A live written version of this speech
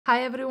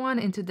Hi everyone,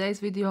 in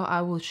today's video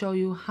I will show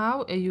you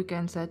how you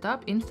can set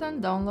up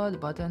instant download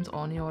buttons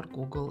on your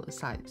Google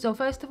site. So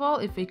first of all,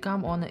 if we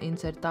come on the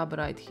insert tab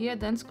right here,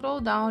 then scroll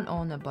down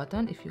on a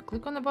button. If you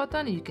click on the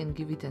button, you can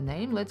give it a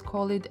name. Let's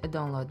call it a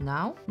download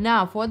now.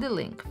 Now for the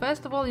link,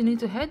 first of all you need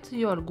to head to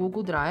your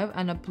Google Drive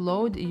and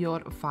upload your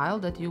file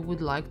that you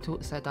would like to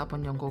set up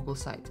on your Google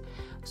site.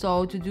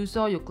 So to do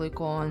so, you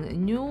click on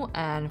new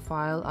and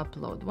file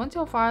upload. Once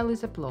your file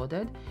is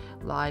uploaded,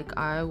 like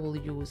I will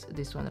use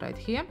this one right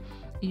here,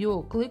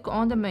 you click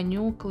on the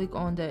menu, click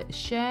on the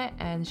share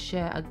and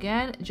share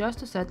again, just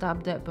to set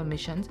up the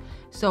permissions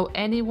so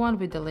anyone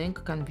with the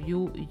link can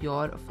view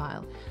your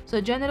file. So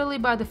generally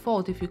by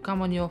default, if you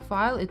come on your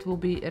file, it will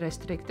be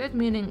restricted,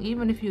 meaning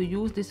even if you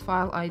use this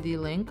file ID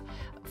link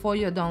for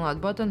your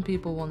download button,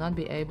 people will not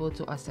be able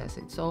to access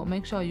it. So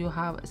make sure you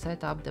have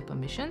set up the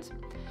permissions.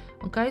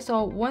 Okay,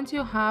 so once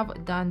you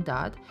have done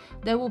that,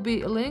 there will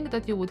be a link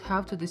that you would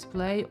have to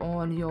display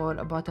on your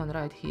button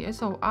right here.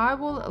 So I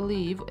will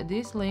leave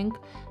this link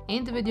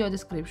in the video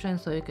description,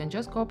 so you can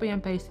just copy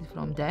and paste it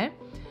from there,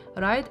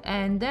 right?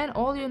 And then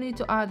all you need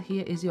to add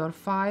here is your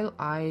file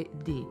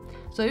ID.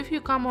 So if you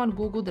come on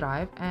Google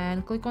Drive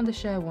and click on the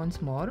share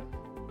once more,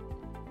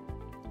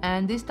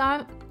 and this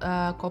time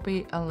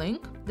copy a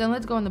link, then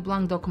let's go on the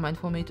blank document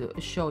for me to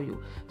show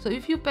you. So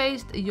if you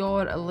paste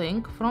your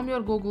link from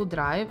your Google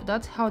Drive,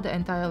 that's how the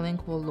entire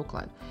link will look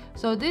like.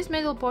 So this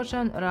middle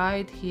portion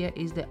right here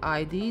is the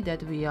ID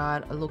that we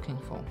are looking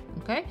for.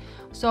 Okay,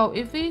 so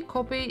if we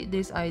copy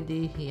this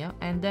ID here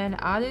and then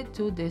add it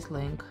to this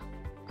link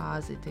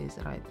as it is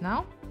right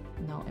now,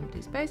 no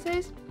empty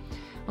spaces.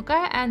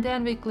 Okay, and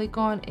then we click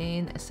on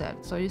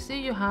insert. So you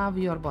see you have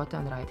your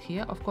button right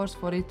here. Of course,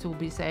 for it to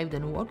be saved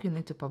and work, you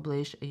need to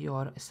publish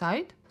your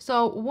site.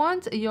 So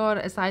once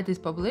your site is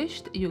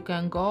published, you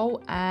can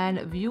go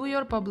and view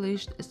your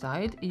published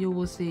site. You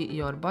will see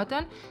your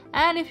button,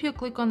 and if you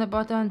click on the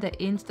button, the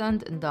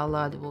instant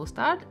download will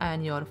start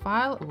and your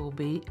file will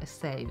be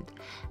saved.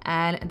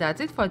 And that's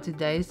it for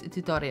today's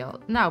tutorial.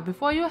 Now,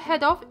 before you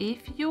head off,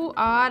 if you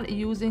are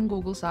using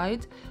Google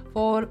Sites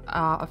for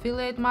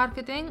affiliate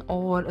marketing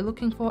or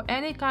looking for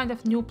any kind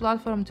of new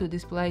platform to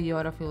display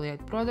your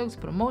affiliate products,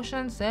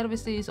 promotions,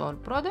 services or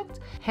products,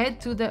 head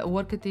to the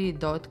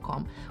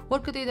Workity.com.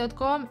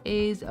 Workity.com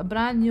is a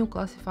brand new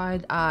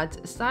classified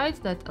ads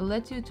site that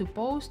lets you to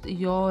post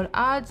your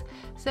ads,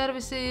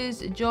 services,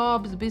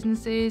 jobs,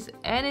 businesses,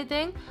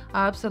 anything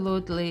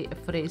absolutely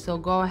free. So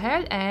go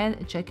ahead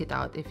and check it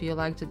out. If you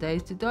like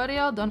today's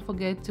tutorial, don't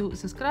forget to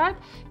subscribe,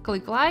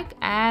 click like,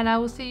 and I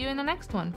will see you in the next one.